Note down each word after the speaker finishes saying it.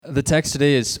The text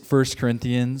today is 1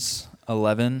 Corinthians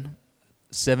 11,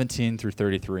 17 through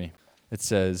 33. It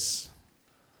says,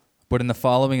 "But in the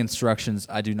following instructions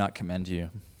I do not commend you,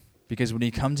 because when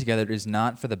you come together it is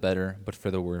not for the better, but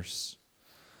for the worse.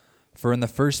 For in the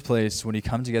first place, when you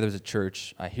come together as a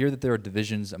church, I hear that there are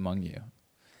divisions among you.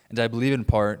 And I believe in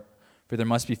part, for there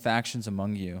must be factions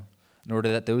among you, in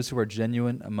order that those who are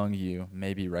genuine among you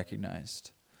may be recognized.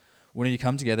 When you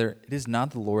come together, it is not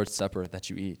the Lord's Supper that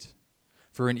you eat.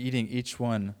 For in eating, each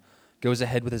one goes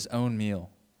ahead with his own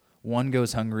meal. One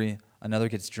goes hungry, another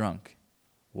gets drunk.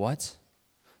 What?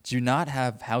 Do you not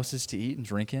have houses to eat and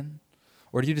drink in?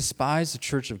 Or do you despise the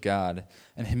church of God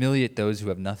and humiliate those who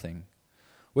have nothing?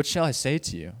 What shall I say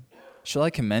to you? Shall I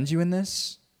commend you in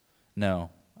this? No,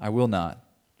 I will not.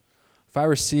 If I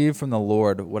received from the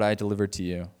Lord what I delivered to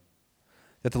you,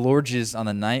 that the Lord Jesus on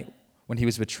the night when he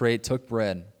was betrayed took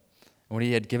bread, and when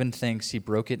he had given thanks, he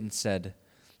broke it and said,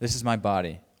 'This is my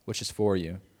body, which is for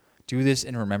you. Do this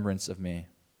in remembrance of me.'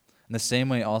 In the same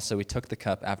way also he took the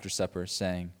cup after supper,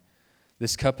 saying,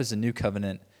 'This cup is a new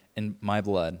covenant in my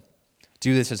blood.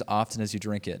 Do this as often as you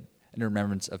drink it in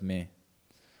remembrance of me.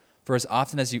 For as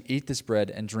often as you eat this bread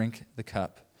and drink the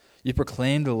cup, you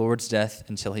proclaim the Lord's death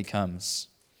until he comes.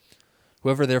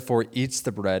 Whoever therefore eats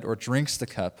the bread or drinks the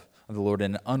cup of the Lord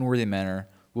in an unworthy manner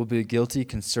will be guilty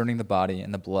concerning the body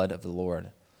and the blood of the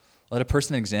Lord. Let a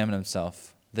person examine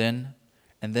himself, then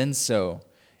so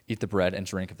eat the bread and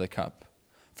drink of the cup.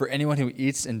 For anyone who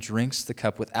eats and drinks the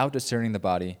cup without discerning the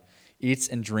body eats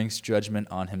and drinks judgment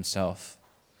on himself.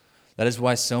 That is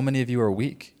why so many of you are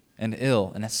weak and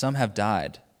ill, and some have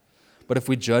died. But if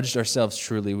we judged ourselves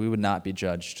truly, we would not be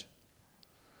judged.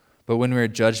 But when we are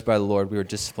judged by the Lord, we are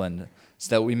disciplined, so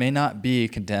that we may not be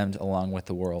condemned along with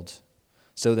the world.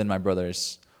 So then, my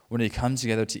brothers, when you come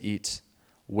together to eat,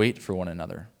 wait for one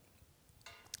another."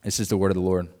 This is the word of the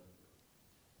Lord.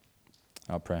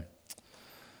 I'll pray.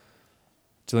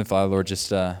 Heavenly Father, Lord, just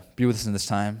be with us in this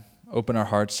time. Open our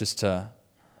hearts just to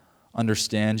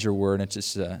understand your word and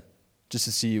just to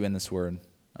see you in this word.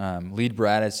 Lead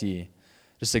Brad as he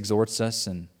just exhorts us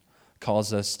and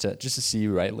calls us to see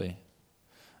you rightly.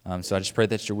 So I just pray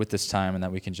that you're with this time and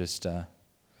that we can just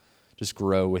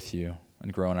grow with you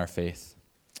and grow in our faith.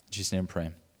 In Jesus' name I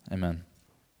pray. Amen.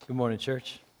 Good morning,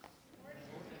 church.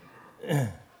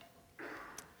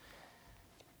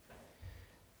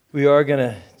 We are going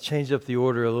to change up the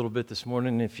order a little bit this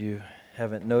morning if you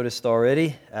haven't noticed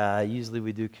already. Usually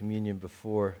we do communion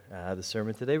before the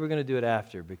sermon. Today we're going to do it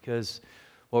after, because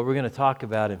what we're going to talk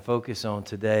about and focus on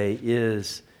today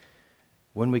is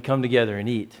when we come together and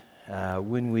eat,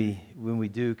 when we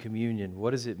do communion,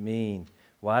 what does it mean?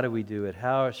 Why do we do it?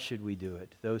 How should we do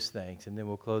it? Those things. And then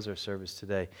we'll close our service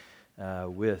today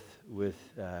with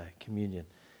communion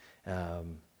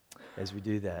as we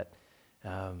do that.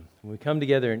 When we come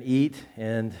together and eat,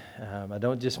 and I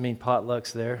don't just mean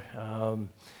potlucks there,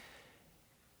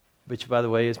 which, by the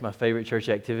way, is my favorite church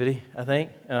activity, I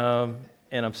think.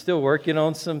 And I'm still working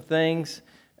on some things.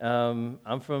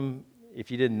 If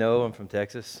you didn't know, I'm from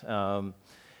Texas.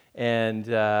 And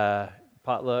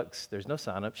potlucks, there's no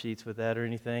sign-up sheets with that or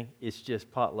anything. It's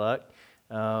just potluck.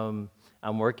 I'm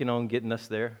working on getting us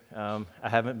there. I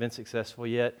haven't been successful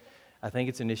yet. I think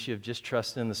it's an issue of just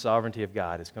trusting the sovereignty of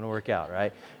God. It's going to work out,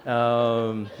 right?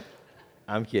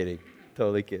 I'm kidding.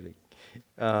 Totally kidding.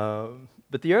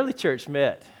 But the early church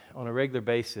met on a regular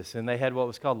basis, and they had what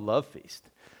was called love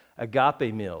feast,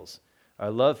 agape meals,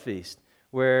 or love feast,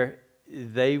 where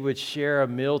they would share a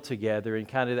meal together, and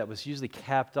kind of that was usually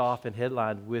capped off and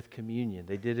headlined with communion.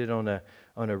 They did it on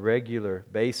a regular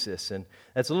basis, and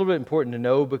that's a little bit important to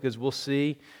know, because we'll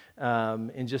see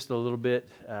in just a little bit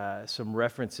some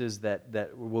references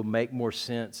that will make more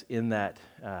sense in that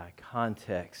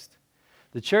context.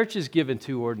 The church is given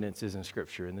two ordinances in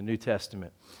Scripture in the New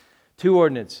Testament. Two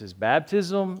ordinances: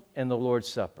 baptism and the Lord's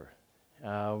Supper.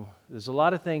 There's a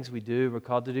lot of things we do, we're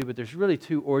called to do, but there's really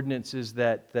two ordinances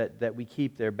that we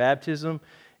keep there: baptism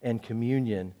and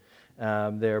communion.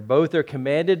 Both are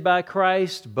commanded by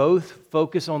Christ, both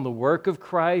focus on the work of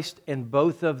Christ, and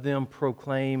both of them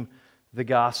proclaim the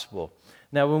gospel.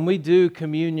 Now, when we do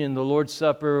communion, the Lord's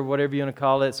Supper, whatever you want to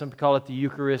call it, some call it the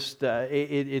Eucharist,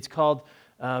 it's called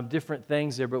different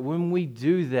things there, but when we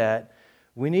do that,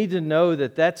 we need to know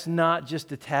that that's not just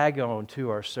a tag-on to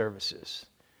our services.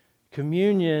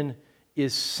 Communion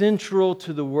is central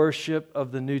to the worship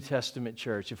of the New Testament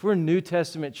church. If we're a New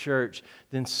Testament church,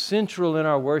 then central in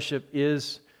our worship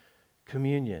is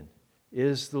communion,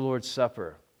 is the Lord's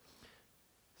Supper.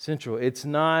 Central. It's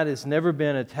never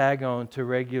been a tag on to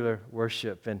regular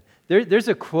worship. And there's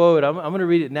a quote, I'm going to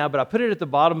read it now, but I put it at the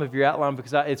bottom of your outline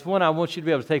because it's one I want you to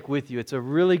be able to take with you. It's a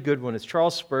really good one. It's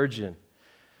Charles Spurgeon.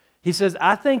 He says,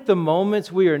 I think the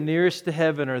moments we are nearest to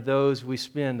heaven are those we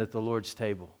spend at the Lord's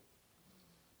table.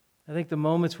 I think the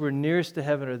moments we're nearest to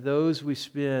heaven are those we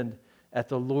spend at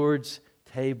the Lord's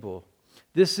table.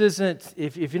 This isn't,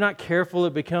 if you're not careful,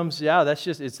 it becomes,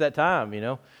 it's that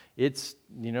time, It's,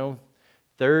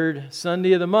 third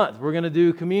Sunday of the month, we're going to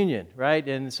do communion, right?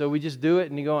 And so we just do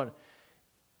it and you go on.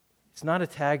 It's not a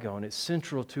tag on, it's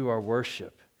central to our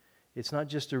worship. It's not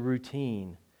just a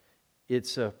routine,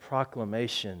 it's a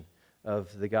proclamation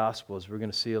of the gospel, as we're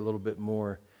going to see a little bit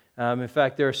more. In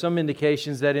fact, there are some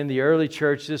indications that in the early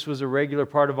church, this was a regular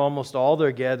part of almost all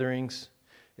their gatherings,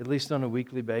 at least on a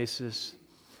weekly basis.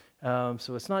 So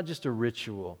it's not just a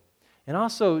ritual. And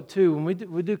also, too, when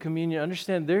we do communion,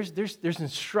 understand there's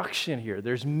instruction here.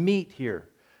 There's meat here.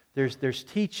 There's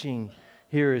teaching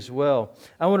here as well.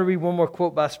 I want to read one more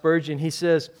quote by Spurgeon. He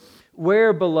says,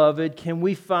 "Where, beloved, can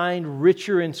we find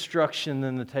richer instruction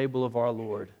than the table of our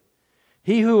Lord?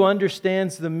 He who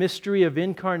understands the mystery of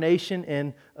incarnation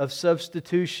and of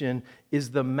substitution is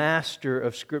the master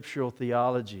of scriptural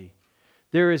theology.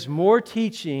 There is more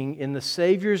teaching in the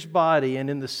Savior's body and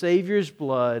in the Savior's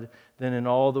blood than in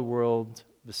all the world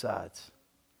besides."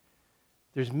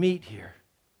 There's meat here.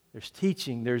 There's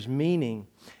teaching. There's meaning.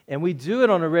 And we do it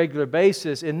on a regular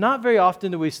basis. And not very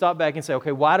often do we stop back and say,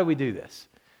 okay, why do we do this?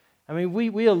 I mean,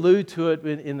 we allude to it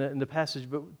in the passage,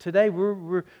 but today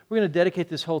we're going to dedicate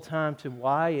this whole time to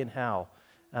why and how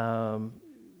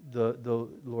the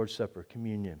Lord's Supper,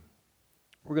 communion.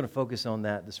 We're going to focus on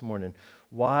that this morning.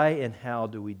 Why and how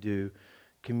do we do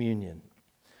communion?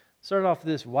 Start off with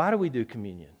this. Why do we do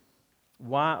communion?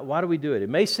 Why do we do it? It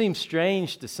may seem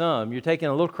strange to some. You're taking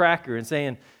a little cracker and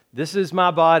saying, "This is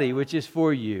my body, which is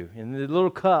for you," and the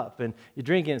little cup, and you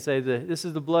drink it and say, "This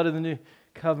is the blood of the new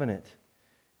covenant."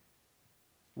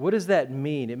 What does that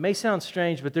mean? It may sound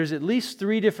strange, but there's at least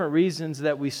 3 different reasons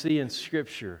that we see in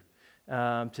Scripture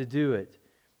to do it.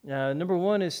 Number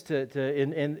one is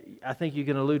and I think you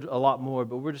can allude a lot more,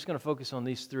 but we're just going to focus on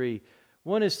these 3.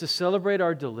 One is to celebrate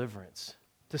our deliverance.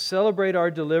 To celebrate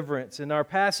our deliverance. In our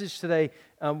passage today,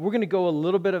 we're going to go a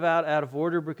little bit out of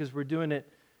order because we're doing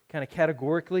it kind of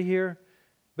categorically here.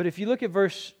 But if you look at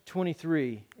verse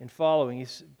 23 and following,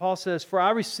 Paul says, "For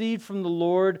I received from the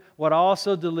Lord what I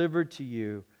also delivered to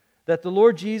you, that the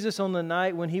Lord Jesus on the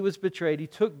night when He was betrayed, He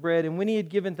took bread, and when He had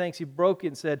given thanks, He broke it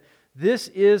and said, 'This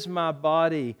is my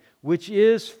body, which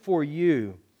is for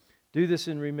you. Do this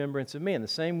in remembrance of me.' In the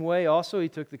same way also He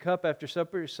took the cup after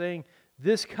supper, saying,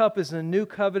 'This cup is a new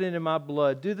covenant in my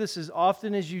blood. Do this as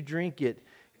often as you drink it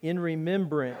in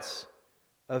remembrance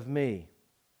of me.'"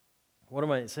 What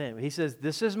am I saying? He says,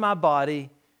 "This is my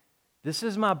body. This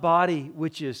is my body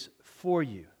which is for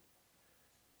you.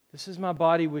 This is my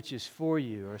body which is for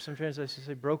you." Or some translations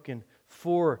say broken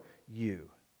for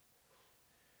you.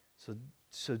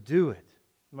 So do it.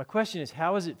 My question is,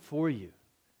 how is it for you?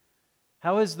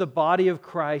 How is the body of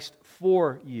Christ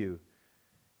for you?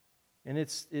 And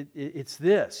it's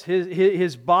this.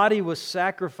 His body was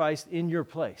sacrificed in your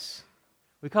place.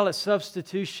 We call it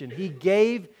substitution. He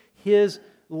gave His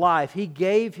life. He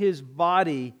gave His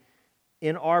body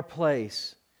in our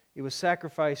place. It was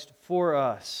sacrificed for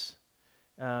us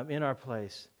in our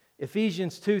place.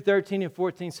 Ephesians 2:13 and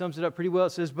 14 sums it up pretty well. It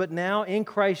says, "But now in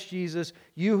Christ Jesus,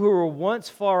 you who were once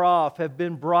far off have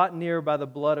been brought near by the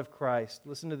blood of Christ."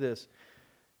 Listen to this.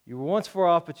 You were once far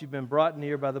off, but you've been brought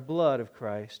near by the blood of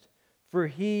Christ. "For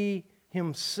He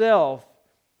Himself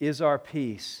is our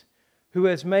peace, who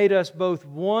has made us both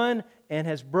one and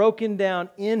has broken down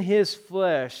in His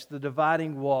flesh the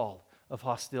dividing wall of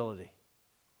hostility."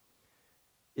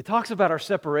 It talks about our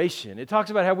separation. It talks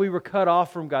about how we were cut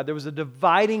off from God. There was a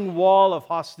dividing wall of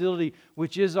hostility,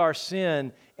 which is our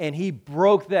sin, and He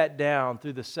broke that down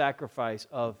through the sacrifice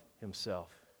of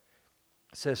Himself.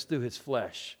 It says through His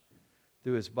flesh,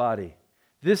 through His body.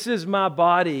 "This is my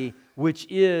body, which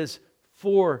is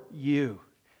for you."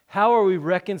 How are we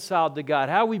reconciled to God?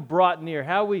 How are we brought near?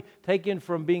 How are we taken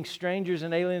from being strangers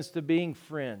and aliens to being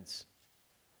friends?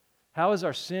 How is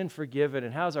our sin forgiven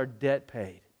and how is our debt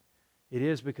paid? It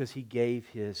is because He gave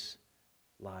His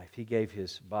life. He gave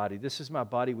His body. "This is my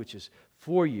body which is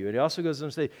for you." And it also goes on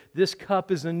to say, "This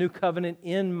cup is the new covenant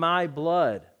in my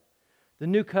blood." The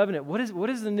new covenant. What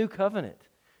is the new covenant?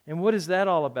 And what is that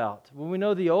all about? Well, we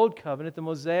know the old covenant, the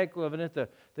Mosaic covenant,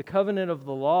 the covenant of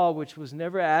the law, which was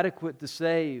never adequate to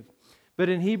save. But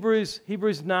in Hebrews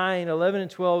 9, 11 and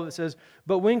 12, it says,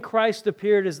 "But when Christ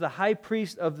appeared as the high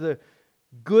priest of the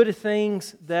good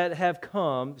things that have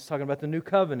come, it's talking about the new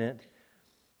covenant,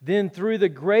 then through the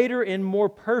greater and more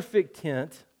perfect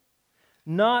tent,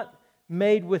 not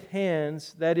made with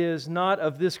hands, that is, not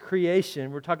of this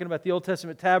creation. We're talking about the Old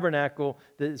Testament tabernacle,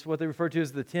 that is what they refer to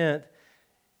as the tent,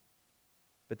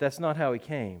 but that's not how He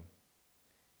came.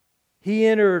 He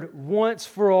entered once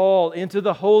for all into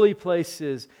the holy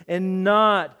places, and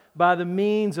not by the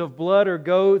means of blood or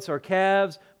goats or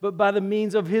calves, but by the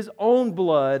means of His own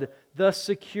blood, thus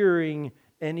securing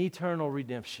an eternal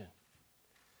redemption.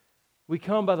 We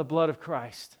come by the blood of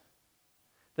Christ.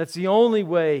 That's the only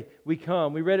way we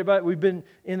come. We read about, we've been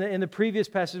in the previous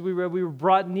passage we read, we were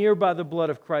brought near by the blood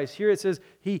of Christ. Here it says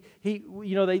they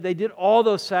did all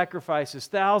those sacrifices,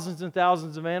 thousands and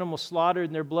thousands of animals slaughtered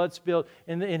and their blood spilled.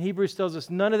 And Hebrews tells us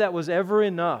none of that was ever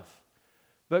enough.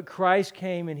 But Christ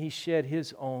came and He shed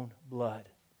His own blood.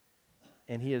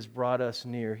 And He has brought us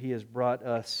near. He has brought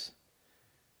us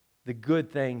the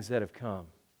good things that have come,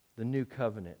 the new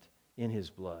covenant in His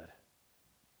blood.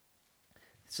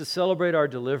 It's to celebrate our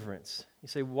deliverance. You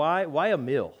say, why a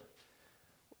meal?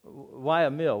 Why a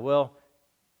meal? Well,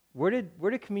 where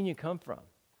did communion come from?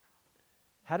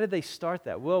 How did they start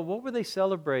that? Well, what were they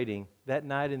celebrating that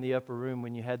night in the upper room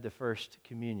when you had the first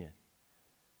communion?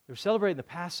 They were celebrating the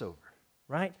Passover,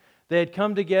 right? They had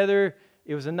come together.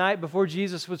 It was a night before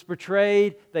Jesus was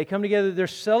betrayed. They come together. They're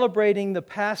celebrating the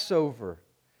Passover.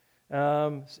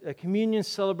 Communion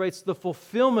celebrates the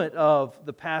fulfillment of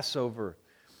the Passover.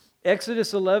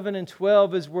 Exodus 11 and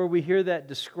 12 is where we hear that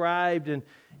described. And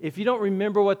if you don't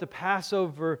remember what the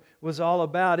Passover was all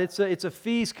about, it's a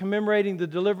feast commemorating the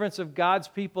deliverance of God's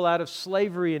people out of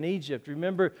slavery in Egypt.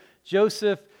 Remember,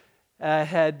 Joseph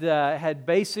had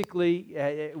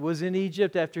basically was in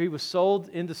Egypt after he was sold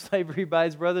into slavery by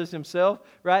his brothers himself,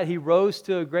 right? He rose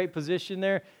to a great position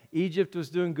there. Egypt was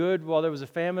doing good while there was a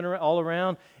famine all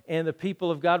around, and the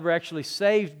people of God were actually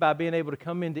saved by being able to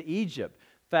come into Egypt.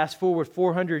 Fast forward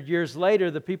 400 years later,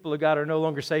 the people of God are no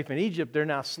longer safe in Egypt. They're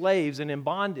now slaves and in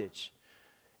bondage.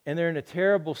 And they're in a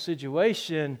terrible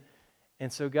situation.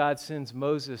 And so God sends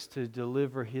Moses to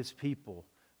deliver His people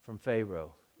from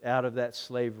Pharaoh, out of that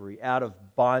slavery, out of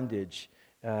bondage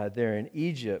there in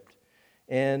Egypt.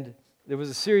 And there was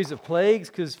a series of plagues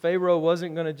because Pharaoh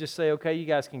wasn't going to just say, okay, you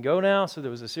guys can go now. So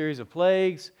there was a series of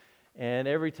plagues. And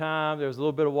every time there was a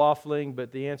little bit of waffling,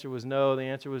 but the answer was no. The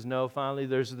answer was no. Finally,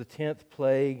 there's the 10th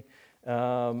plague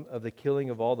of the killing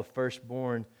of all the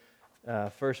firstborn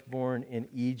in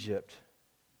Egypt.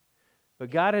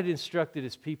 But God had instructed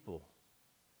His people,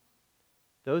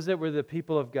 those that were the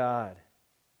people of God,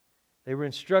 they were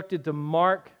instructed to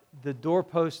mark the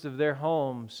doorpost of their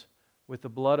homes with the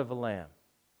blood of a lamb.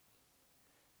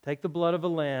 Take the blood of a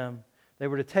lamb. They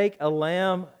were to take a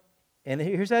lamb. And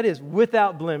here's how it is,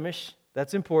 without blemish.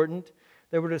 That's important.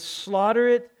 They were to slaughter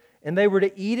it, and they were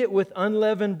to eat it with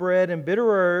unleavened bread and bitter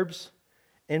herbs,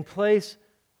 and place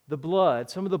the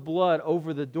blood, some of the blood,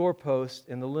 over the doorpost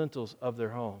and the lintels of their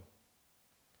home.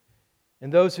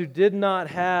 And those who did not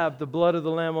have the blood of the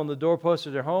lamb on the doorpost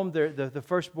of their home, the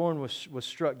firstborn was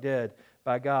struck dead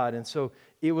by God. And so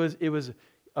it was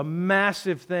a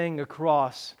massive thing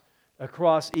across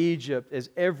Egypt, as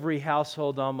every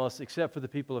household almost, except for the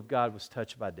people of God, was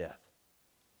touched by death.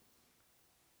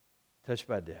 Touched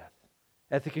by death.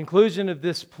 At the conclusion of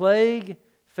this plague,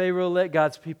 Pharaoh let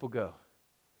God's people go.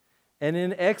 And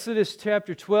in Exodus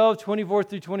chapter 12, 24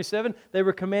 through 27, they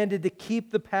were commanded to keep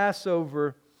the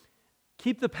Passover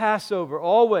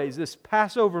always, this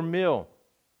Passover meal,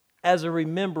 as a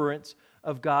remembrance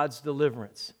of God's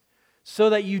deliverance.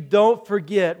 So that you don't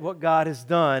forget what God has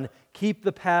done, keep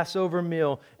the Passover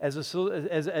meal as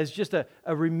just a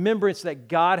remembrance that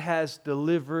God has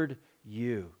delivered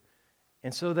you.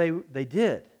 And so they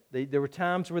did. There were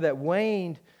times where that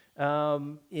waned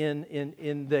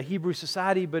in the Hebrew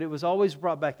society, but it was always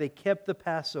brought back. They kept the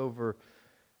Passover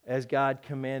as God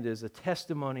commanded, as a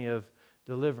testimony of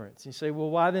deliverance. You say, well,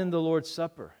 why then the Lord's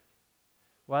Supper?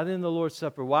 Why then the Lord's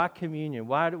Supper? Why communion?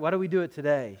 Why do we do it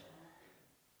today?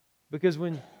 Because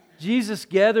when Jesus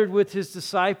gathered with His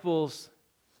disciples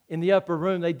in the upper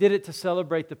room, they did it to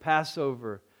celebrate the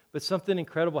Passover. But something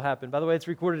incredible happened. By the way, it's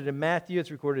recorded in Matthew,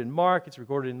 it's recorded in Mark, it's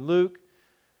recorded in Luke.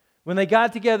 When they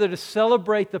got together to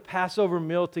celebrate the Passover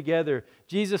meal together,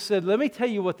 Jesus said, let me tell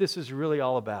you what this is really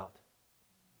all about.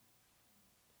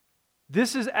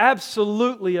 This is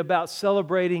absolutely about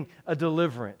celebrating a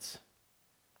deliverance.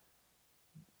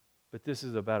 But this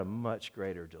is about a much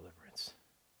greater deliverance.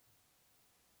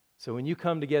 So when you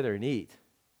come together and eat,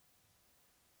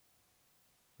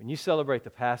 when you celebrate the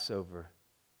Passover,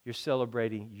 you're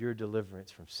celebrating your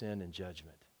deliverance from sin and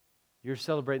judgment. You're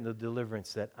celebrating the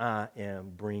deliverance that I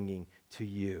am bringing to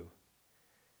you.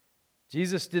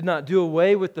 Jesus did not do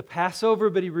away with the Passover,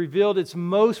 but He revealed its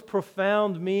most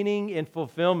profound meaning and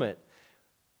fulfillment.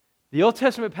 The Old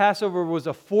Testament Passover was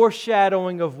a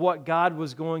foreshadowing of what God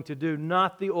was going to do,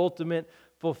 not the ultimate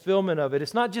fulfillment of it.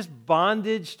 It's not just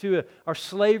bondage or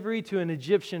slavery to an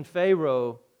Egyptian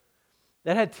Pharaoh.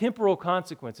 That had temporal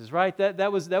consequences, right?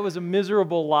 That was a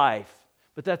miserable life,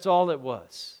 but that's all it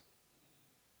was.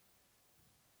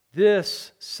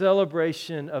 This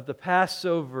celebration of the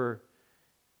Passover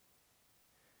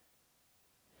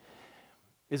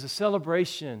is a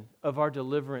celebration of our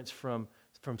deliverance from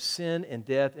sin and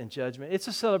death and judgment. It's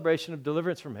a celebration of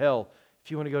deliverance from hell,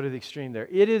 if you want to go to the extreme there.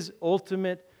 It is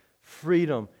ultimate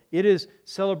freedom. It is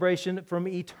celebration from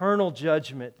eternal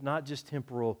judgment, not just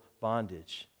temporal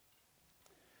bondage.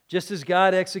 Just as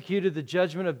God executed the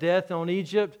judgment of death on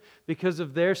Egypt because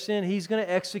of their sin, He's going to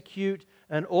execute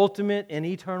an ultimate and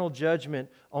eternal judgment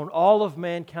on all of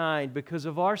mankind because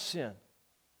of our sin.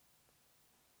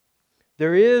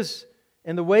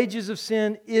 And the wages of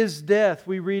sin is death,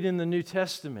 we read in the New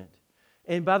Testament.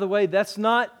 And by the way, that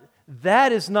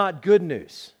is not good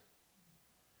news.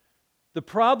 The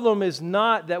problem is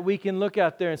not that we can look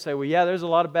out there and say, well, yeah, there's a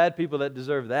lot of bad people that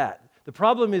deserve that. The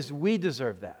problem is we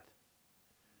deserve that.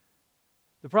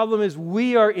 The problem is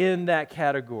we are in that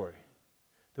category.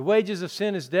 The wages of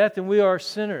sin is death, and we are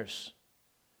sinners.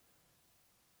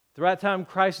 At the right time,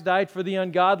 Christ died for the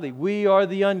ungodly. We are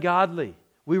the ungodly.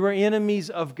 We were enemies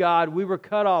of God. We were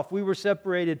cut off. We were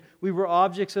separated. We were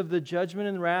objects of the judgment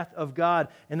and wrath of God.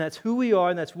 And that's who we are,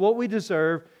 and that's what we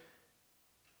deserve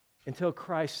until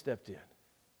Christ stepped in,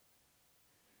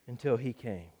 until He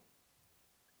came.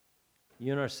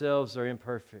 You and ourselves are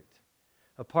imperfect.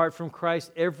 Apart from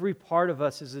Christ, every part of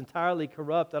us is entirely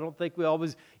corrupt. I don't think we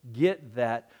always get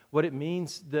that, what it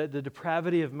means, the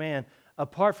depravity of man.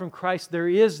 Apart from Christ, there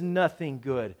is nothing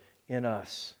good in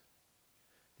us.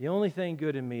 The only thing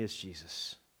good in me is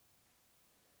Jesus.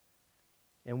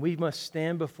 And we must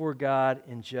stand before God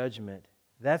in judgment.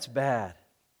 That's bad.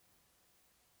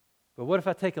 But what if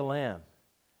I take a lamb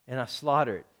and I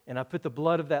slaughter it and I put the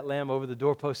blood of that lamb over the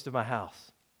doorpost of my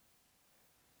house?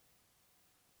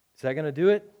 Is that going to do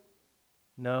it?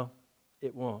 No,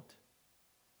 it won't.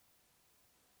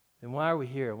 Then why are we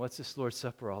here? What's this Lord's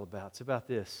Supper all about? It's about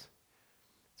this.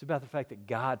 It's about the fact that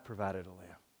God provided a lamb.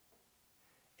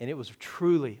 And it was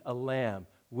truly a lamb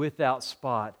without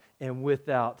spot and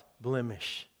without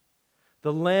blemish.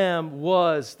 The Lamb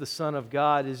was the Son of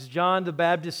God. As John the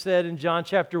Baptist said in John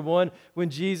chapter 1,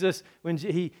 when he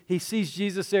sees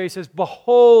Jesus there, he says,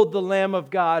 "Behold the Lamb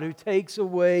of God who takes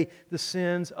away the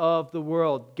sins of the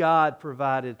world." God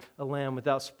provided a lamb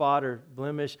without spot or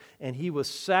blemish, and He was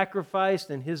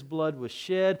sacrificed, and His blood was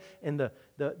shed, and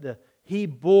He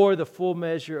bore the full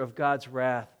measure of God's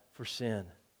wrath for sin.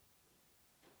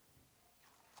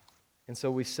 And so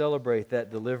we celebrate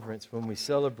that deliverance when we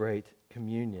celebrate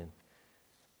communion.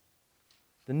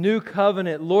 The new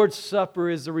covenant, Lord's Supper,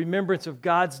 is the remembrance of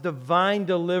God's divine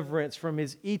deliverance from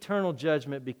His eternal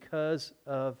judgment because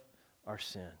of our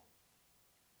sin.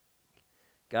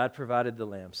 God provided the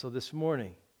lamb. So this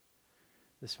morning,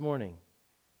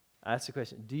 I asked the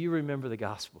question, do you remember the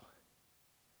gospel?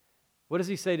 What does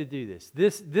He say to do this?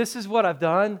 This is what I've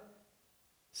done.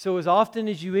 So as often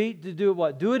as you eat, to do it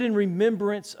what? Do it in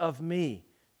remembrance of me.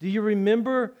 Do you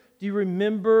remember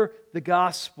the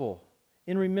gospel?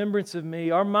 In remembrance of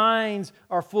me. Our minds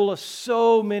are full of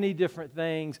so many different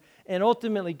things. And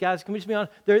ultimately, guys, can we just be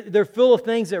honest? They're full of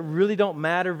things that really don't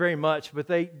matter very much, but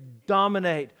they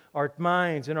dominate our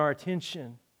minds and our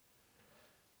attention.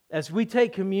 As we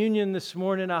take communion this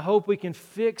morning, I hope we can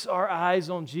fix our eyes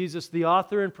on Jesus, the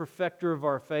author and perfecter of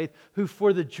our faith, who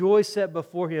for the joy set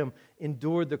before Him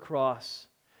endured the cross.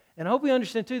 And I hope we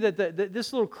understand too that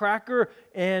this little cracker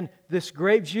and this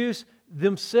grape juice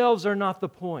themselves are not the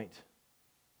point.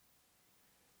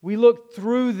 We look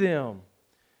through them.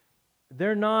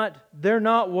 They're not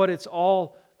what it's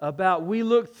all about. We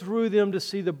look through them to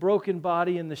see the broken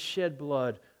body and the shed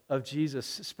blood of Jesus.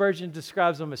 Spurgeon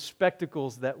describes them as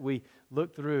spectacles that we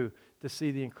look through to see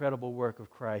the incredible work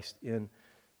of Christ in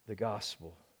the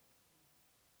gospel.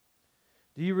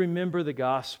 Do you remember the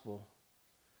gospel?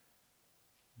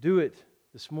 Do it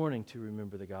this morning to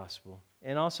remember the gospel.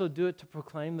 And also do it to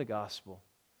proclaim the gospel.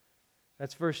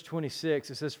 That's verse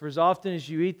 26. It says, "For as often as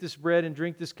you eat this bread and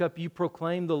drink this cup, you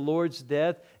proclaim the Lord's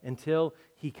death until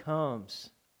He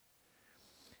comes."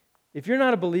 If you're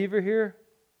not a believer here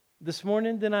this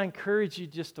morning, then I encourage you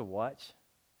just to watch.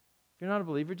 If you're not a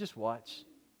believer, just watch.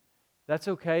 That's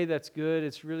okay. That's good.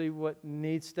 It's really what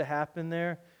needs to happen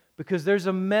there. Because there's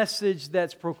a message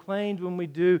that's proclaimed when we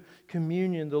do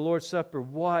communion, the Lord's Supper.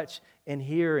 Watch and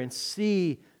hear and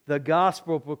see the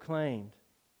gospel proclaimed.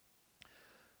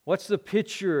 What's the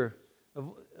picture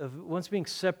of once being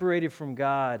separated from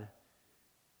God,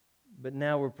 but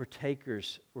now we're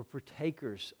partakers. We're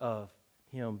partakers of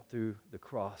Him through the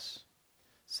cross.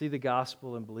 See the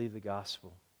gospel and believe the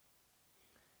gospel.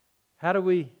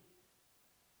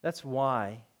 That's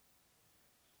why.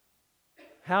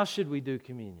 How should we do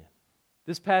communion?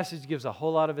 This passage gives a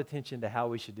whole lot of attention to how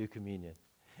we should do communion.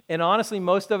 And honestly,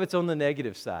 most of it's on the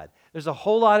negative side. There's a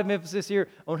whole lot of emphasis here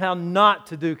on how not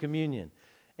to do communion.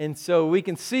 And so we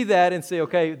can see that and say,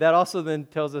 okay, that also then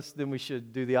tells us then we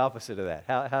should do the opposite of that.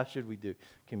 How should we do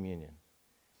communion?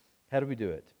 How do we do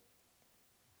it?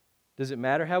 Does it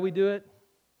matter how we do it?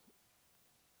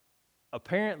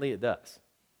 Apparently it does.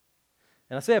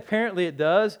 And I say apparently it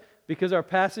does because our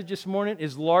passage this morning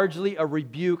is largely a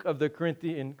rebuke of the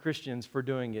Corinthian Christians for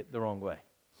doing it the wrong way.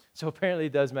 So apparently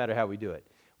it does matter how we do it.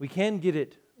 We can get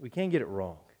it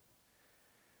wrong.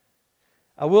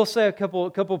 I will say a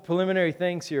couple preliminary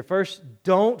things here. First,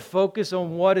 don't focus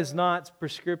on what is not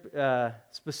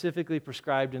specifically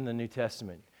prescribed in the New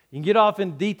Testament. You can get off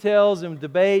in details and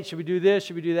debate. Should we do this?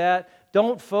 Should we do that?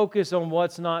 Don't focus on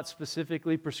what's not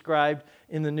specifically prescribed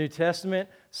in the New Testament.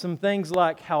 Some things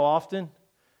like how often.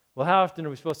 Well, how often are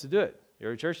we supposed to do it? The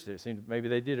early church did it. Maybe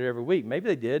they did it every week. Maybe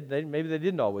they did. Maybe they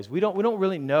didn't always. We don't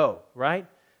really know, right?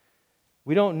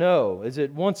 We don't know. Is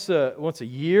it once a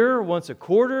year, once a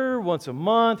quarter, once a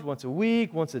month, once a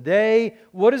week, once a day?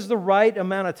 What is the right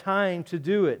amount of time to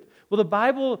do it? Well, the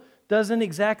Bible doesn't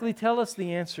exactly tell us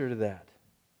the answer to that.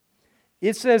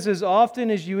 It says, as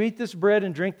often as you eat this bread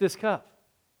and drink this cup.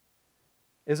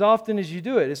 As often as you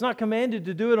do it. It's not commanded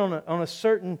to do it on a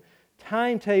certain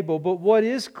timetable, but what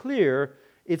is clear,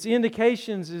 its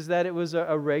indications is that it was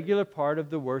a regular part of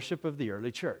the worship of the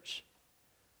early church.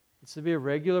 It's to be a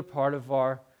regular part of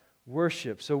our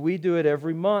worship. So we do it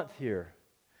every month here.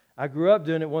 I grew up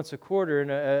doing it once a quarter. In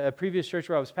a previous church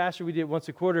where I was pastor, we did it once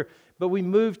a quarter, but we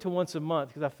moved to once a month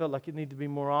because I felt like it needed to be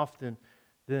more often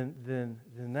than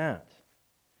that.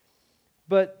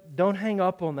 But don't hang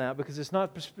up on that because it's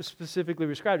not specifically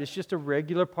prescribed. It's just a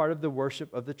regular part of the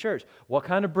worship of the church. What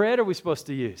kind of bread are we supposed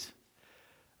to use?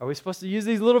 Are we supposed to use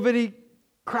these little bitty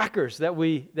crackers that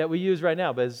we use right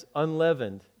now, but as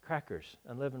unleavened crackers,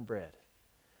 unleavened bread?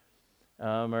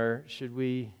 Or should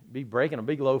we be breaking a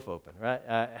big loaf open,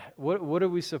 right? What are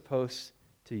we supposed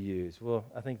to use? Well,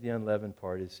 I think the unleavened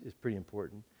part is pretty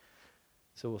important.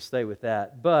 So we'll stay with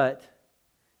that. But,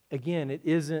 again, it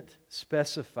isn't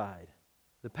specified.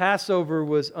 The Passover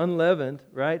was unleavened,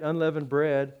 right? Unleavened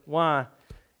bread. Why?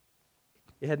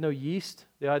 It had no yeast.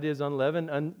 The idea is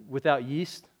unleavened, without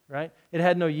yeast, right? It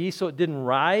had no yeast, so it didn't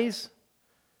rise.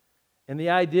 And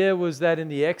the idea was that in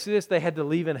the Exodus, they had to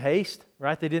leave in haste,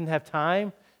 right? They didn't have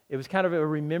time. It was kind of a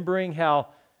remembering how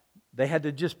they had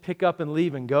to just pick up and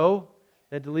leave and go.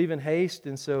 They had to leave in haste,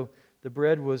 and so the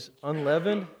bread was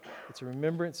unleavened. It's a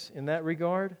remembrance in that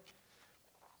regard.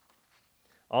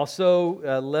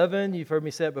 Also, leaven, you've heard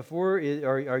me say it before,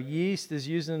 our yeast is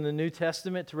used in the New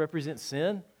Testament to represent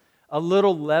sin. A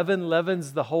little leaven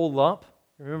leavens the whole lump.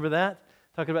 Remember that?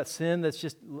 Talking about sin that's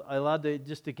just allowed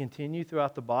to continue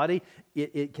throughout the body.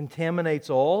 It contaminates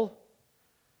all.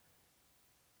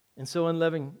 And so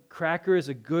unleavened cracker is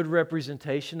a good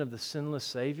representation of the sinless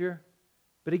Savior.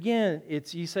 But again,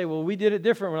 you say, well, we did it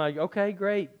different. We're like, okay,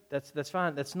 great. That's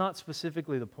fine. That's not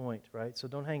specifically the point, right? So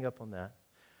don't hang up on that.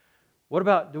 What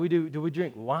about, do we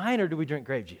drink wine or do we drink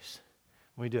grape juice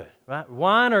when we do it, right?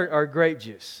 Wine or grape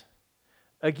juice?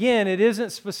 Again, it isn't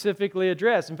specifically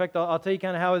addressed. In fact, I'll tell you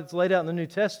kind of how it's laid out in the New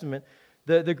Testament.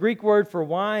 The Greek word for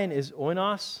wine is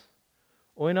oinos,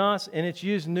 and it's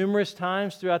used numerous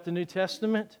times throughout the New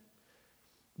Testament.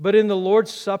 But in the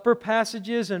Lord's Supper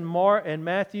passages in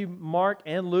Matthew, Mark,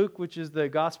 and Luke, which is the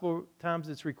gospel times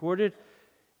it's recorded,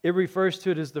 it refers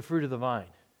to it as the fruit of the vine,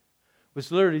 which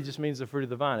literally just means the fruit of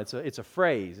the vine. It's a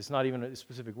phrase. It's not even a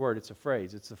specific word. It's a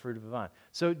phrase. It's the fruit of the vine.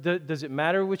 So does it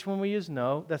matter which one we use?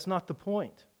 No, that's not the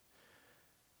point.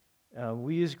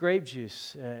 We use grape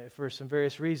juice for some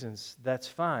various reasons. That's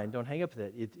fine. Don't hang up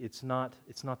with that. It's not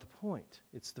the point.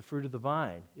 It's the fruit of the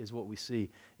vine is what we see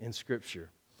in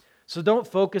Scripture. So don't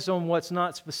focus on what's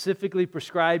not specifically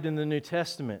prescribed in the New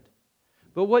Testament.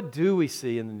 But what do we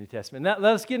see in the New Testament? Now,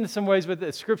 let's get into some ways where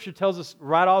the Scripture tells us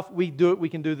right off we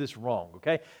can do this wrong,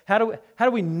 okay? How do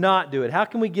we not do it? How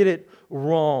can we get it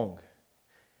wrong?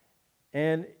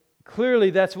 And clearly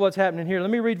that's what's happening here. Let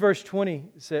me read verse 20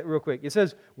 real quick. It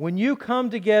says, when you come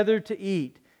together to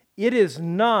eat, it is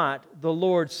not the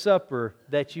Lord's Supper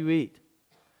that you eat.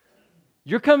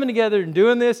 You're coming together and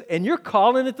doing this, and you're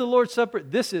calling it the Lord's Supper.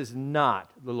 This is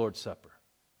not the Lord's Supper.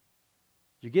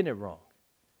 You're getting it wrong.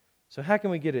 So how can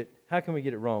we get it? How can we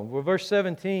get it wrong? Well, verse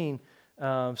 17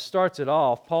 starts it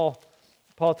off. Paul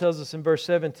tells us in verse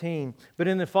 17, "But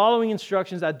in the following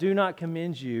instructions I do not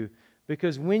commend you,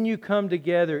 because when you come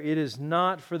together, it is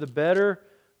not for the better,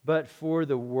 but for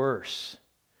the worse."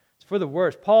 It's for the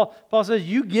worse. Paul says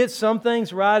you get some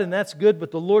things right, and that's good,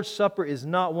 but the Lord's Supper is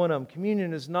not one of them.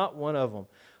 Communion is not one of them.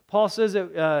 Paul says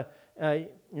that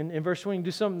in verse 20, you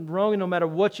do something wrong, and no matter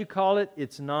what you call it,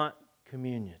 it's not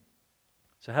communion.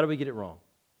 So how do we get it wrong?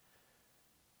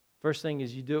 First thing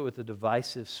is you do it with a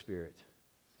divisive spirit.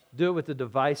 Do it with a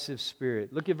divisive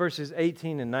spirit. Look at verses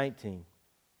 18 and 19.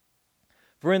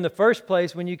 "For in the first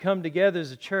place, when you come together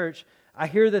as a church, I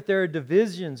hear that there are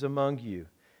divisions among you.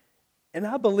 And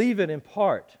I believe it in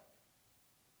part."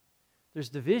 There's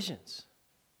divisions.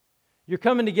 You're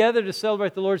coming together to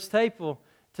celebrate the Lord's table,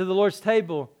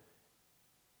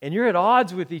 and you're at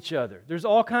odds with each other. There's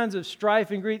all kinds of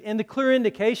strife and greed. And the clear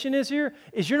indication is you're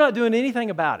not doing anything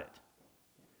about it.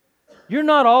 You're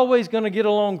not always going to get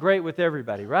along great with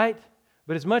everybody, right?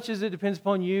 But as much as it depends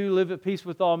upon you, live at peace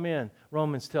with all men,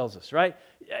 Romans tells us, right?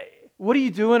 What are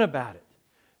you doing about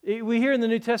it? We hear in the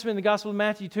New Testament, in the Gospel of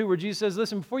Matthew 2, where Jesus says,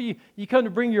 listen, before you come to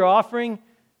bring your offering,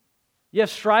 you have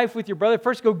strife with your brother.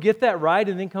 First go get that right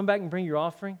and then come back and bring your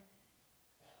offering.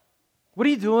 What are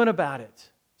you doing about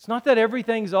it? It's not that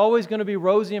everything's always going to be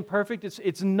rosy and perfect.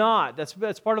 It's not.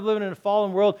 That's part of living in a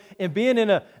fallen world and being in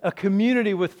a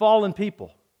community with fallen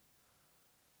people.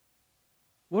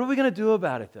 What are we going to do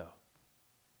about it, though?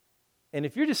 And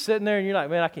if you're just sitting there and you're like,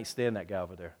 man, I can't stand that guy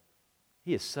over there.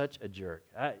 He is such a jerk.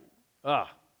 I don't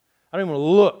even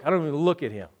look. I don't even look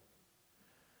at him.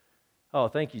 Oh,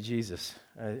 thank you, Jesus.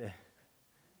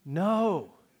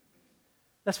 No.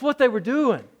 That's what they were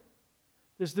doing.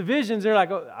 There's divisions. They're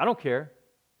like, oh, I don't care.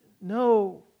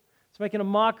 No. It's making a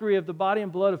mockery of the body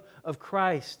and blood of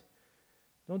Christ.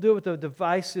 Don't do it with a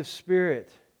divisive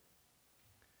spirit.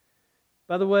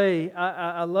 By the way,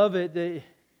 I love it.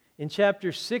 In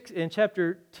chapter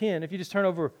 10, if you just turn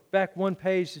over back one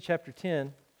page to chapter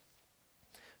 10,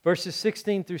 verses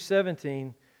 16 through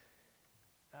 17,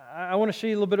 I want to show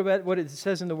you a little bit about what it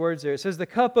says in the words there. It says, "The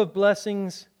cup of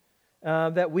blessings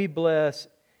that we bless,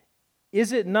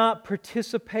 is it not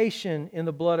participation in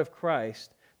the blood of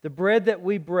Christ? The bread that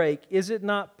we break, is it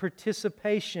not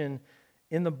participation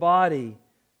in the body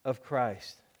of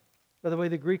Christ?" By the way,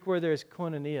 the Greek word there is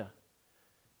koinonia.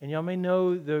 And y'all may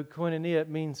know the koinonia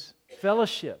means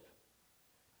fellowship.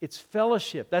 It's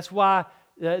fellowship. That's why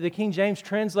the King James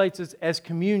translates it as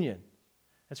communion.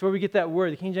 That's where we get that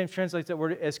word. The King James translates that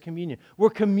word as communion. We're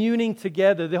communing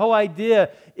together. The whole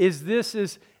idea is,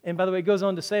 and by the way, it goes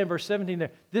on to say in verse 17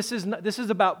 there, this is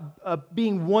about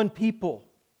being one people.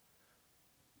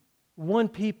 One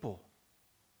people.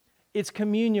 It's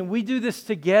communion. We do this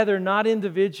together, not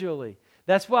individually.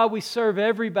 That's why we serve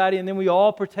everybody and then we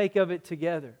all partake of it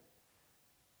together.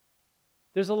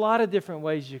 There's a lot of different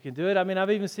ways you can do it. I mean,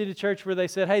 I've even seen a church where they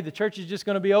said, hey, the church is just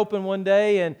going to be open one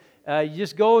day and you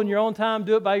just go in your own time,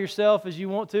 do it by yourself as you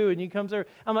want to, and you come there.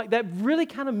 I'm like, that really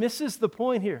kind of misses the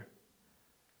point here.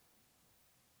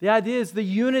 The idea is the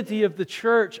unity of the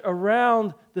church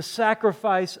around the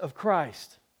sacrifice of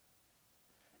Christ.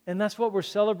 And that's what we're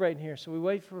celebrating here. So we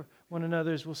wait for one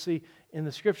another, as we'll see in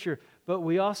the Scripture. But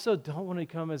we also don't want to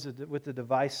come with a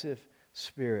divisive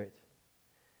spirit.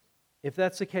 If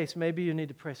that's the case, maybe you need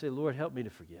to pray, say, Lord, help me to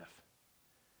forgive.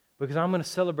 Because I'm going to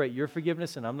celebrate your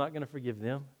forgiveness and I'm not going to forgive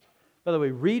them. By the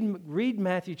way, read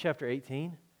Matthew chapter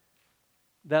 18.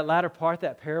 That latter part,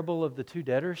 that parable of the two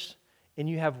debtors. And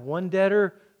you have one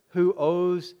debtor who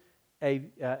owes a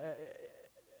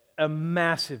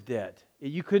massive debt.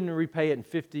 You couldn't repay it in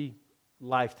 50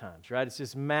 lifetimes, right? It's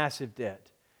this massive debt.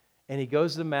 And he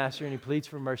goes to the master and he pleads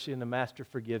for mercy and the master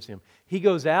forgives him. He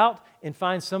goes out and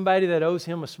finds somebody that owes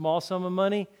him a small sum of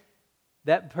money.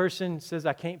 That person says,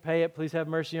 I can't pay it, please have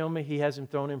mercy on me. He has him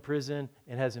thrown in prison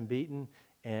and has him beaten.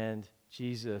 And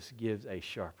Jesus gives a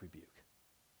sharp rebuke.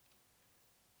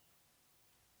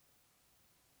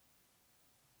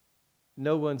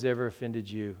 No one's ever offended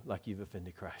you like you've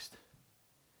offended Christ.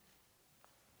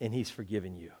 And He's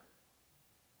forgiven you.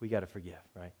 We got to forgive,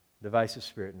 right? Divisive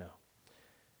spirit, no.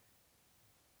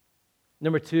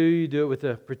 Number 2, you do it with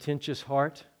a pretentious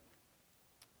heart.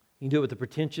 You can do it with a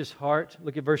pretentious heart.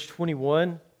 Look at verse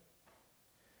 21.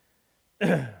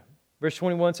 Verse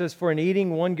 21 says, for in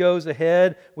eating, one goes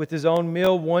ahead with his own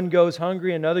meal, one goes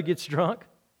hungry, another gets drunk.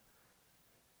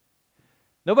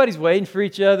 Nobody's waiting for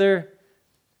each other.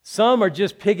 Some are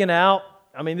just pigging out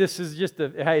I mean, this is just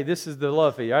this is the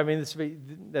love feast. I mean,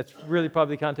 that's really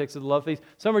probably the context of the love feast.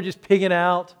 Some are just pigging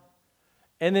out,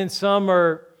 and then some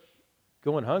are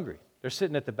going hungry. They're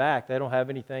sitting at the back. They don't have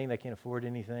anything. They can't afford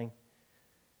anything.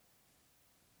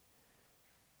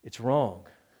 It's wrong.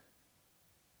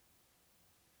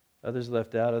 Others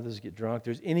left out. Others get drunk.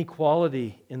 There's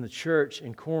inequality in the church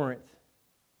in Corinth.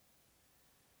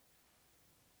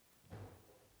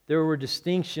 There were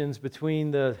distinctions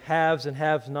between the haves and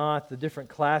have-not, the different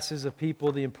classes of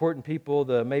people, the important people,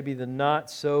 maybe the not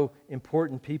so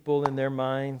important people in their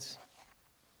minds.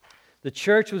 The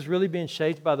church was really being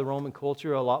shaped by the Roman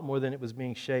culture a lot more than it was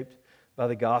being shaped by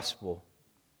the gospel.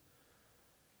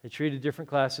 They treated different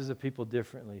classes of people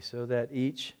differently so that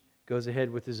each goes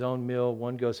ahead with his own meal.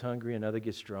 One goes hungry, another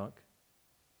gets drunk.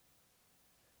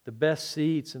 The best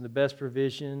seats and the best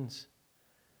provisions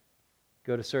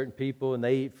go to certain people, and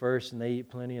they eat first and they eat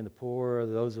plenty, and the poor or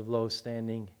those of low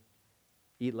standing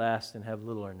eat last and have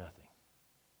little or nothing.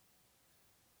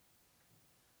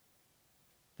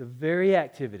 The very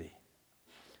activity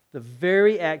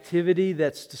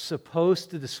that's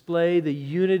supposed to display the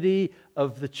unity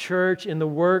of the church in the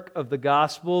work of the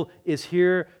gospel is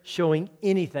here showing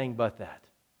anything but that.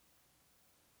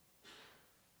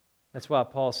 That's why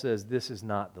Paul says this is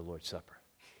not the Lord's Supper.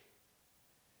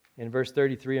 In verse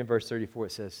 33 and verse 34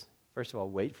 it says, first of all,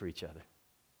 wait for each other.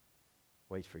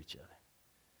 Wait for each other.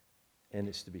 And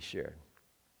it's to be shared.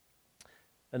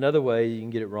 Another way you can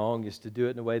get it wrong is to do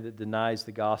it in a way that denies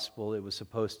the gospel it was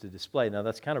supposed to display. Now,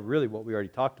 that's kind of really what we already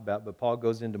talked about, but Paul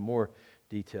goes into more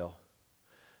detail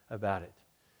about it.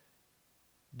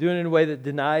 Doing it in a way that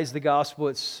denies the gospel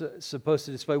it's supposed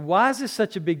to display. Why is this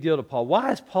such a big deal to Paul?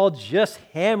 Why is Paul just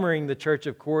hammering the church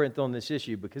of Corinth on this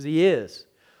issue? Because he is.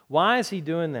 Why is he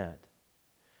doing that?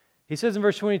 He says in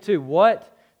verse 22,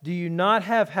 "What? Do you not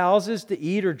have houses to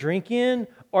eat or drink in?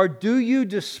 Or do you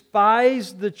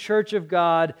despise the church of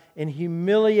God and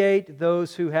humiliate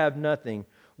those who have nothing?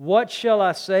 What shall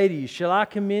I say to you? Shall I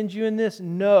commend you in this?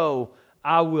 No,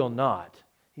 I will not,"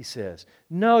 he says.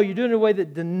 No, you're doing it in a way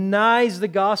that denies the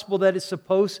gospel that it's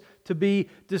supposed to be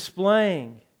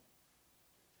displaying.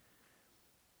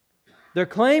 They're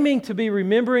claiming to be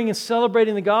remembering and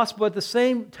celebrating the gospel. At the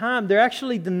same time, they're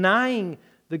actually denying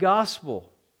the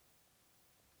gospel.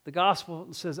 The gospel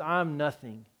says, I'm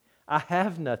nothing. I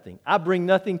have nothing. I bring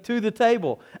nothing to the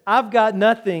table. I've got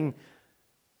nothing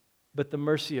but the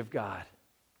mercy of God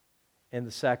and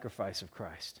the sacrifice of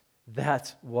Christ.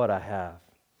 That's what I have.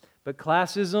 But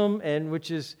classism,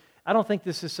 I don't think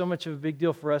this is so much of a big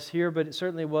deal for us here, but it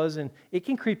certainly was, and it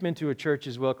can creep into a church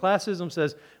as well. Classism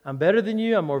says, I'm better than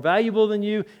you, I'm more valuable than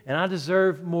you, and I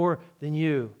deserve more than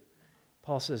you.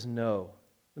 Paul says, no.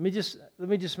 Let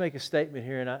me just make a statement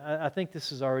here, and I think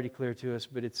this is already clear to us,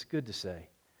 but it's good to say.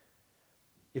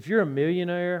 If you're a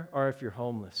millionaire or if you're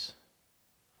homeless,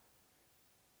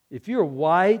 if you're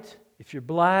white, if you're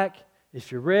black,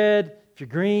 if you're red, if you're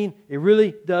green, it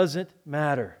really doesn't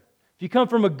matter. If you come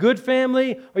from a good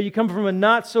family or you come from a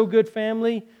not so good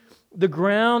family, the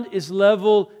ground is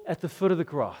level at the foot of the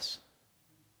cross.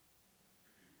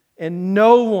 And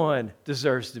no one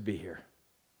deserves to be here.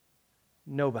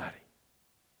 Nobody.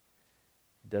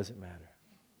 It doesn't matter.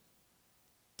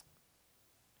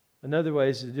 Another way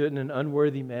is to do it in an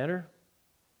unworthy manner.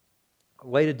 A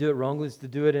way to do it wrongly is to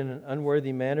do it in an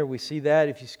unworthy manner. We see that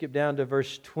if you skip down to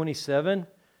verse 27.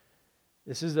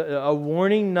 This is a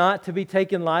warning not to be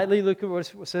taken lightly. Look at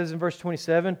what it says in verse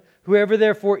 27. Whoever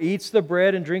therefore eats the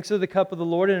bread and drinks of the cup of the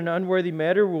Lord in an unworthy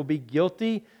manner will be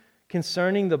guilty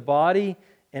concerning the body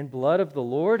and blood of the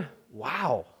Lord.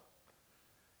 Wow.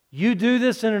 You do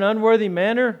this in an unworthy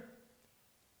manner,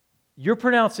 you're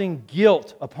pronouncing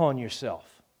guilt upon yourself.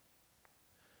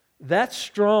 That's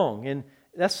strong, and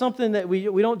that's something that we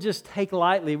don't just take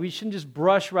lightly. We shouldn't just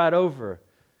brush right over.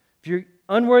 If you're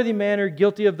unworthy manner,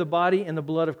 guilty of the body and the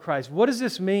blood of Christ. What does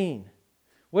this mean?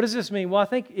 What does this mean? Well, I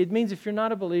think it means if you're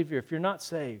not a believer, if you're not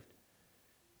saved,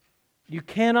 you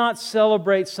cannot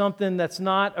celebrate something that's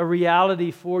not a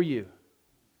reality for you.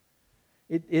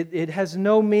 It has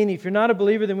no meaning. If you're not a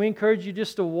believer, then we encourage you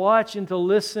just to watch and to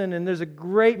listen. And there's a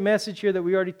great message here that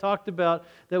we already talked about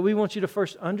that we want you to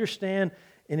first understand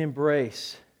and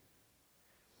embrace.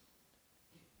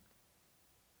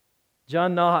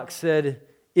 John Knox said,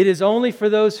 "It is only for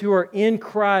those who are in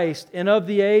Christ and of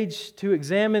the age to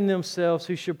examine themselves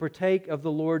who should partake of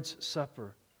the Lord's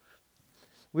Supper."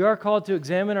 We are called to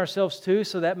examine ourselves too,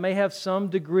 so that may have some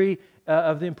degree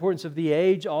of the importance of the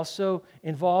age also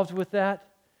involved with that.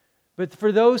 But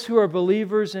for those who are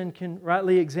believers and can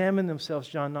rightly examine themselves,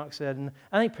 John Knox said, and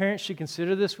I think parents should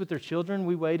consider this with their children.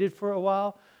 We waited for a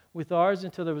while with ours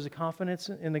until there was a confidence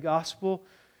in the gospel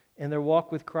and their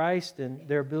walk with Christ and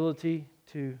their ability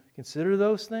to consider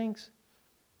those things.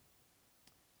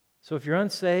 So if you're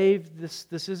unsaved,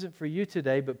 this isn't for you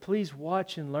today, but please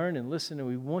watch and learn and listen, and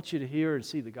we want you to hear and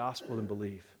see the gospel and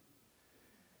believe.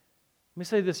 Let me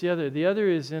say this, the other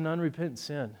is in unrepentant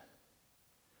sin.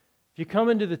 If you come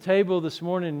into the table this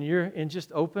morning and you're in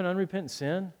just open unrepentant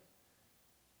sin,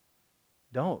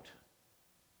 don't.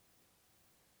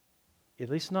 At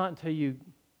least not until you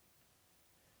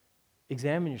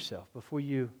examine yourself, before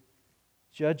you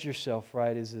judge yourself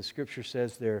right, as the Scripture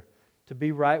says there, to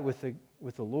be right with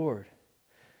the Lord.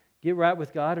 Get right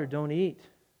with God or don't eat.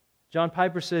 John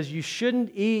Piper says you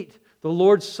shouldn't eat the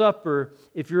Lord's Supper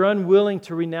if you're unwilling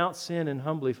to renounce sin and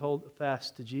humbly hold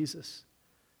fast to Jesus.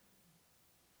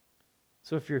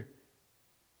 So if you're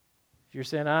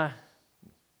saying, I'm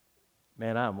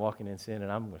walking in sin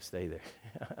and I'm going to stay there.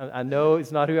 I know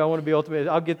it's not who I want to be ultimately.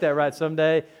 I'll get that right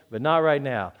someday, but not right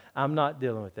now. I'm not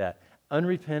dealing with that.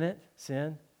 Unrepentant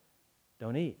sin,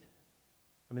 don't eat.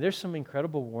 I mean, there's some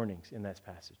incredible warnings in that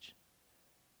passage.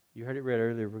 You heard it read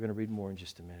earlier. We're going to read more in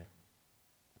just a minute.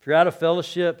 If you're out of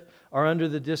fellowship or under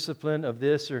the discipline of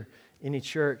this or any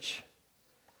church,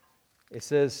 it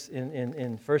says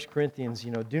in 1 Corinthians,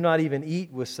 do not even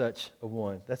eat with such a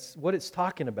one. That's what it's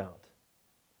talking about.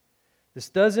 This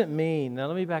doesn't mean, now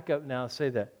let me back up now and say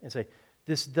that, and say,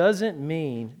 this doesn't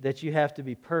mean that you have to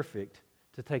be perfect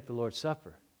to take the Lord's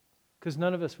Supper, because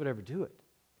none of us would ever do it.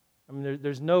 I mean,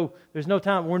 there's no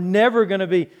time. We're never going to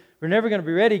be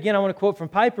ready. Again, I want to quote from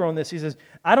Piper on this. He says,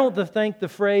 I don't think the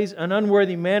phrase an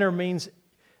unworthy manner means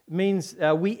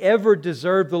we ever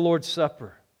deserve the Lord's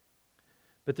Supper.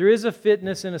 But there is a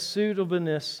fitness and a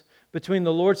suitableness between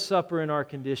the Lord's Supper and our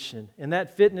condition. And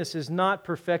that fitness is not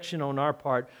perfection on our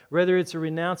part. Rather, it's a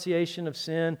renunciation of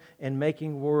sin and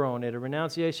making war on it. A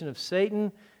renunciation of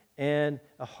Satan and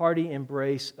a hearty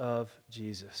embrace of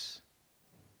Jesus.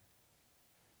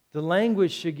 The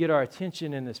language should get our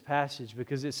attention in this passage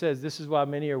because it says this is why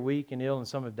many are weak and ill and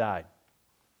some have died.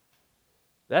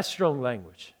 That's strong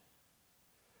language.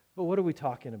 But what are we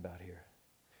talking about here?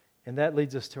 And that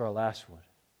leads us to our last one.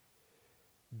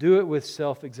 Do it with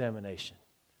self-examination.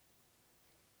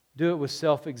 Do it with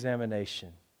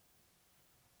self-examination.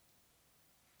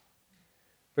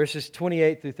 Verses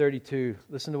 28 through 32,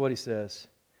 listen to what he says.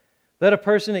 Let a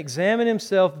person examine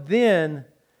himself then,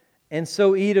 and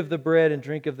so eat of the bread and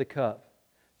drink of the cup.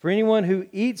 For anyone who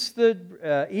eats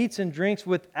and drinks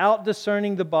without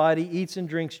discerning the body eats and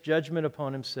drinks judgment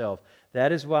upon himself.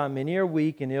 That is why many are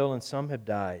weak and ill, and some have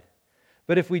died.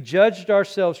 But if we judged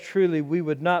ourselves truly, we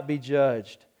would not be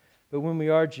judged. But when we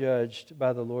are judged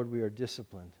by the Lord, we are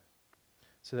disciplined,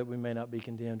 so that we may not be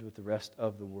condemned with the rest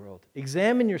of the world.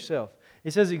 Examine yourself.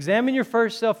 It says, examine your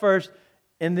self first,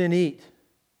 and then eat.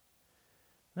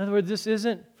 In other words, this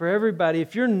isn't for everybody.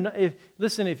 If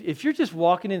you're just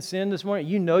walking in sin this morning,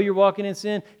 you know you're walking in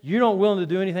sin, you're not willing to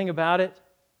do anything about it,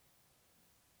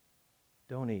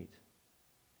 don't eat.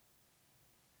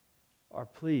 Or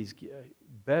please,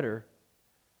 better,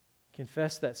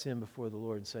 confess that sin before the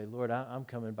Lord and say, Lord, I'm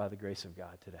coming by the grace of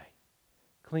God today.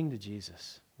 Cling to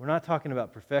Jesus. We're not talking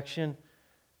about perfection,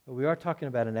 but we are talking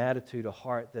about an attitude, a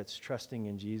heart that's trusting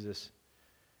in Jesus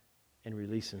and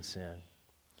releasing sin.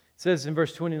 It says in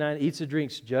verse 29, eats and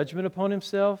drinks judgment upon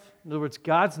himself. In other words,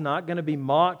 God's not going to be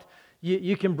mocked.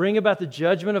 You can bring about the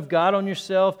judgment of God on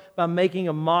yourself by making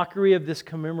a mockery of this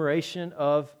commemoration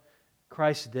of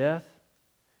Christ's death.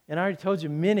 And I already told you,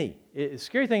 many. The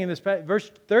scary thing in this verse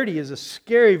 30 is a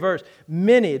scary verse.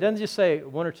 Many. It doesn't just say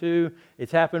one or two.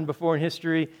 It's happened before in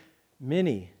history.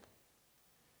 Many.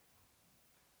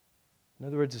 In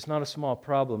other words, it's not a small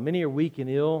problem. Many are weak and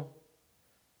ill.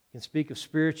 You can speak of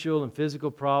spiritual and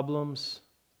physical problems.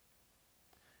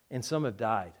 And some have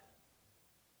died.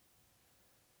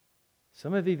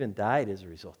 Some have even died as a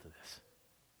result of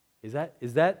this.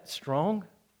 Is that strong?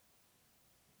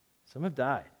 Some have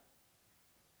died.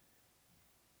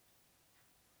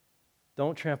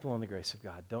 Don't trample on the grace of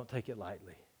God. Don't take it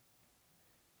lightly.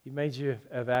 He made you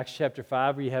of Acts chapter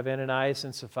 5 where you have Ananias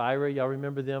and Sapphira. Y'all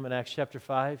remember them in Acts chapter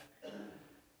 5?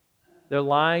 They're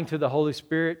lying to the Holy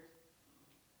Spirit.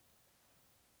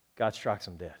 God strikes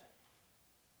them dead.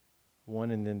 One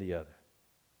and then the other.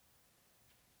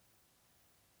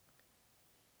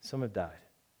 Some have died.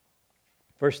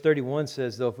 Verse 31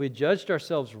 says, though, if we judged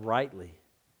ourselves rightly,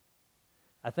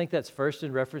 I think that's first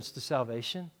in reference to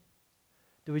salvation.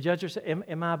 Do we judge ourselves?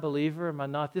 Am I a believer? Am I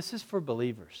not? This is for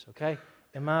believers, okay?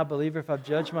 Am I a believer if I've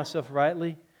judged myself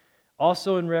rightly?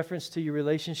 Also in reference to your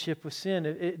relationship with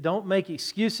sin. Don't make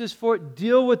excuses for it.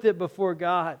 Deal with it before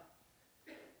God.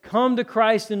 Come to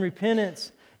Christ in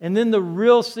repentance And then the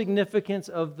real significance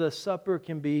of the supper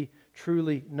can be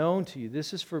truly known to you.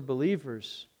 This is for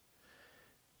believers.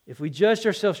 If we judged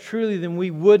ourselves truly, then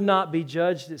we would not be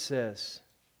judged, it says.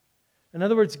 In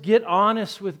other words, get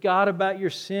honest with God about your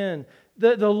sin.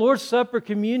 The Lord's Supper,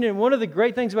 communion, one of the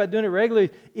great things about doing it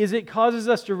regularly is it causes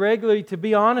us to regularly to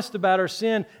be honest about our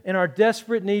sin and our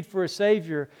desperate need for a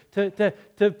Savior, to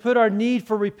put our need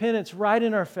for repentance right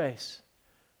in our face.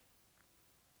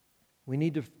 We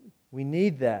need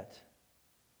that.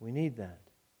 We need that.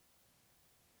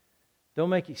 Don't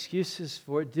make excuses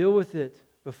for it. Deal with it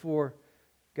before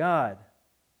God.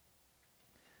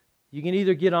 You can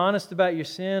either get honest about your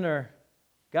sin or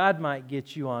God might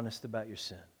get you honest about your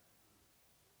sin.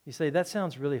 You say, that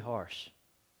sounds really harsh.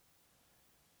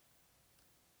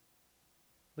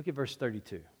 Look at verse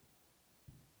 32.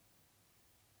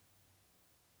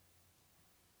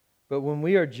 But when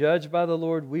we are judged by the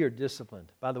Lord, we are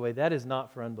disciplined. By the way, that is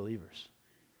not for unbelievers.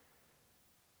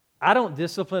 I don't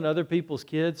discipline other people's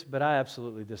kids, but I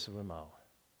absolutely discipline my own.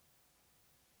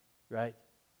 Right?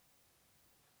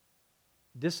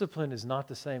 Discipline is not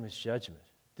the same as judgment.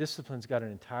 Discipline's got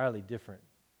an entirely different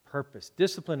purpose.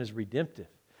 Discipline is redemptive.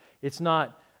 It's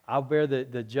not, I'll bear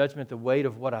the judgment, the weight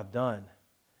of what I've done.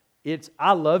 It's,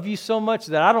 I love you so much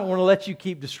that I don't want to let you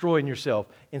keep destroying yourself.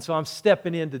 And so I'm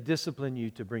stepping in to discipline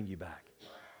you to bring you back.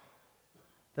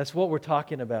 That's what we're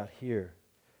talking about here.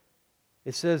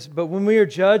 It says, but when we are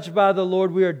judged by the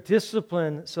Lord, we are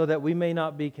disciplined so that we may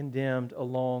not be condemned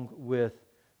along with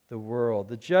the world.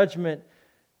 The judgment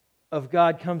of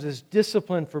God comes as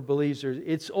discipline for believers.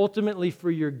 It's ultimately for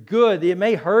your good. It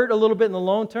may hurt a little bit in the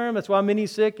long term. That's why many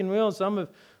sick and ill, and some have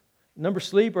number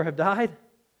sleep or have died.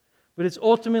 But it's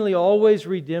ultimately always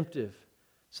redemptive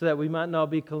so that we might not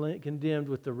be condemned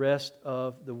with the rest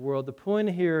of the world. The point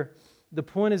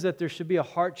is that there should be a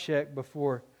heart check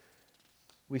before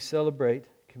we celebrate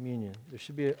communion. There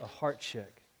should be a heart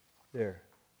check there.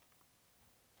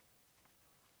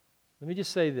 Let me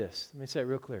just say this. Let me say it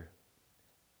real clear.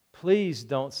 Please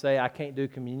don't say, I can't do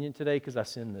communion today because I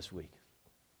sinned this week.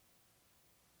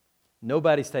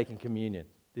 Nobody's taking communion.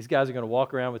 These guys are going to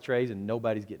walk around with trays and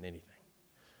nobody's getting anything.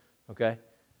 Okay?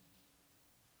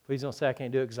 Please don't say, I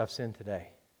can't do it because I've sinned today.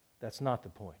 That's not the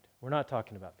point. We're not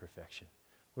talking about perfection.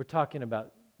 We're talking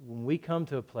about when we come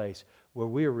to a place where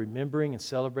we are remembering and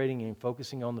celebrating and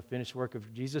focusing on the finished work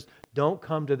of Jesus, don't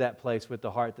come to that place with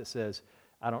the heart that says,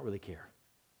 I don't really care.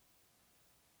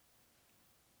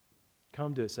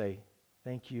 Come to it, say,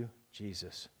 thank you,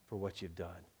 Jesus, for what you've done.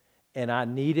 And I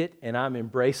need it, and I'm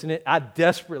embracing it. I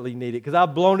desperately need it, because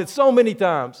I've blown it so many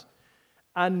times.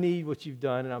 I need what you've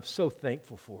done, and I'm so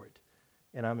thankful for it.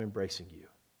 And I'm embracing you.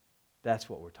 That's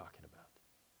what we're talking about.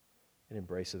 An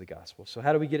embrace of the gospel. So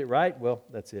how do we get it right? Well,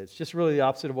 that's it. It's just really the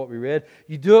opposite of what we read.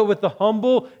 You do it with a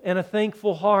humble and a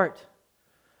thankful heart.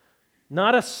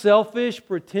 Not a selfish,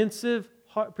 pretentious,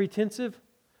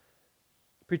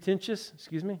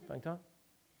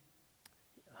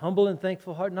 humble and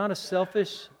thankful heart, not a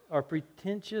selfish or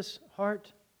pretentious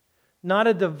heart, not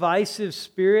a divisive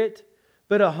spirit,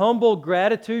 but a humble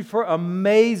gratitude for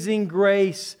amazing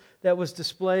grace that was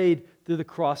displayed through the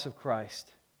cross of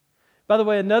Christ. By the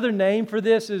way, another name for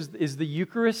this is the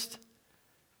Eucharist.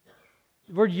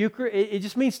 The word Eucharist, it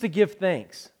just means to give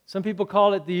thanks. Some people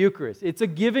call it the Eucharist. It's a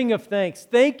giving of thanks.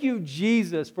 Thank you,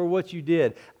 Jesus, for what you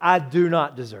did. I do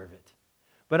not deserve it,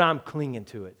 but I'm clinging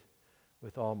to it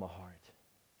with all my heart,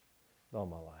 with all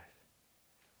my life.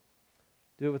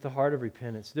 Do it with the heart of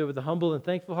repentance. Do it with a humble and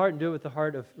thankful heart, and do it with the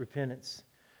heart of repentance.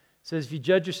 It says, if you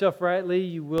judge yourself rightly,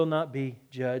 you will not be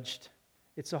judged.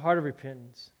 It's a heart of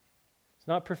repentance. It's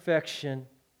not perfection.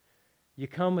 You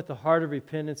come with the heart of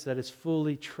repentance that is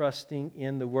fully trusting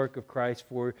in the work of Christ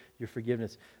for your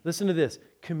forgiveness. Listen to this.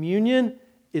 Communion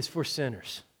is for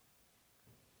sinners.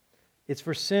 It's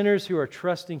for sinners who are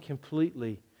trusting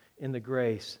completely in the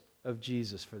grace of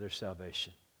Jesus for their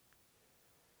salvation.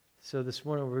 So this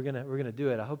morning we're gonna do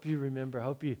it. I hope you remember. I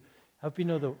hope you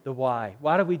know the why.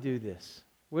 Why do we do this?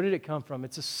 Where did it come from?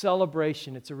 It's a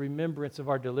celebration. It's a remembrance of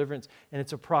our deliverance, and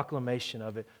it's a proclamation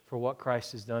of it for what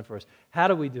Christ has done for us. How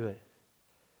do we do it?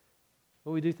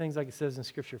 Well, we do things like it says in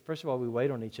Scripture. First of all, we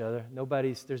wait on each other.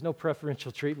 There's no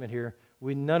preferential treatment here.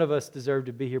 None of us deserve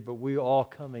to be here, but we all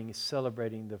coming is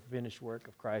celebrating the finished work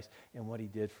of Christ and what He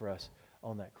did for us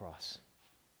on that cross.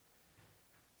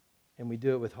 And we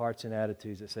do it with hearts and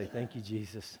attitudes that say, thank you,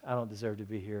 Jesus. I don't deserve to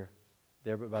be here.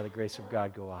 There, but by the grace of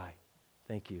God go I.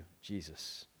 Thank you,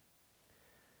 Jesus.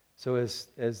 So as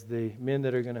the men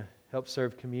that are going to help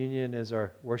serve communion, as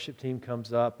our worship team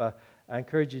comes up, I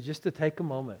encourage you just to take a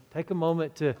moment. Take a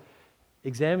moment to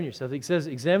examine yourself. It says,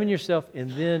 examine yourself and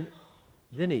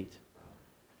then eat.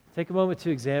 Take a moment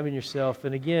to examine yourself.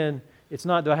 And again, it's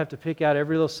not, do I have to pick out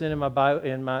every little sin in my Bible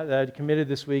that I committed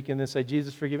this week and then say,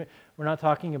 Jesus, forgive me? We're not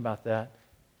talking about that.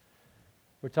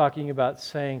 We're talking about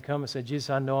saying, come and say, Jesus,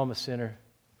 I know I'm a sinner,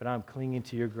 but I'm clinging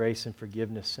to your grace and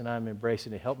forgiveness, and I'm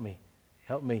embracing it. Help me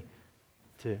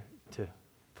to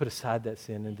put aside that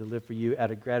sin and to live for you out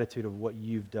of gratitude of what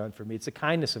you've done for me. It's the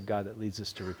kindness of God that leads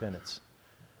us to repentance,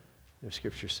 the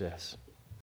Scripture says.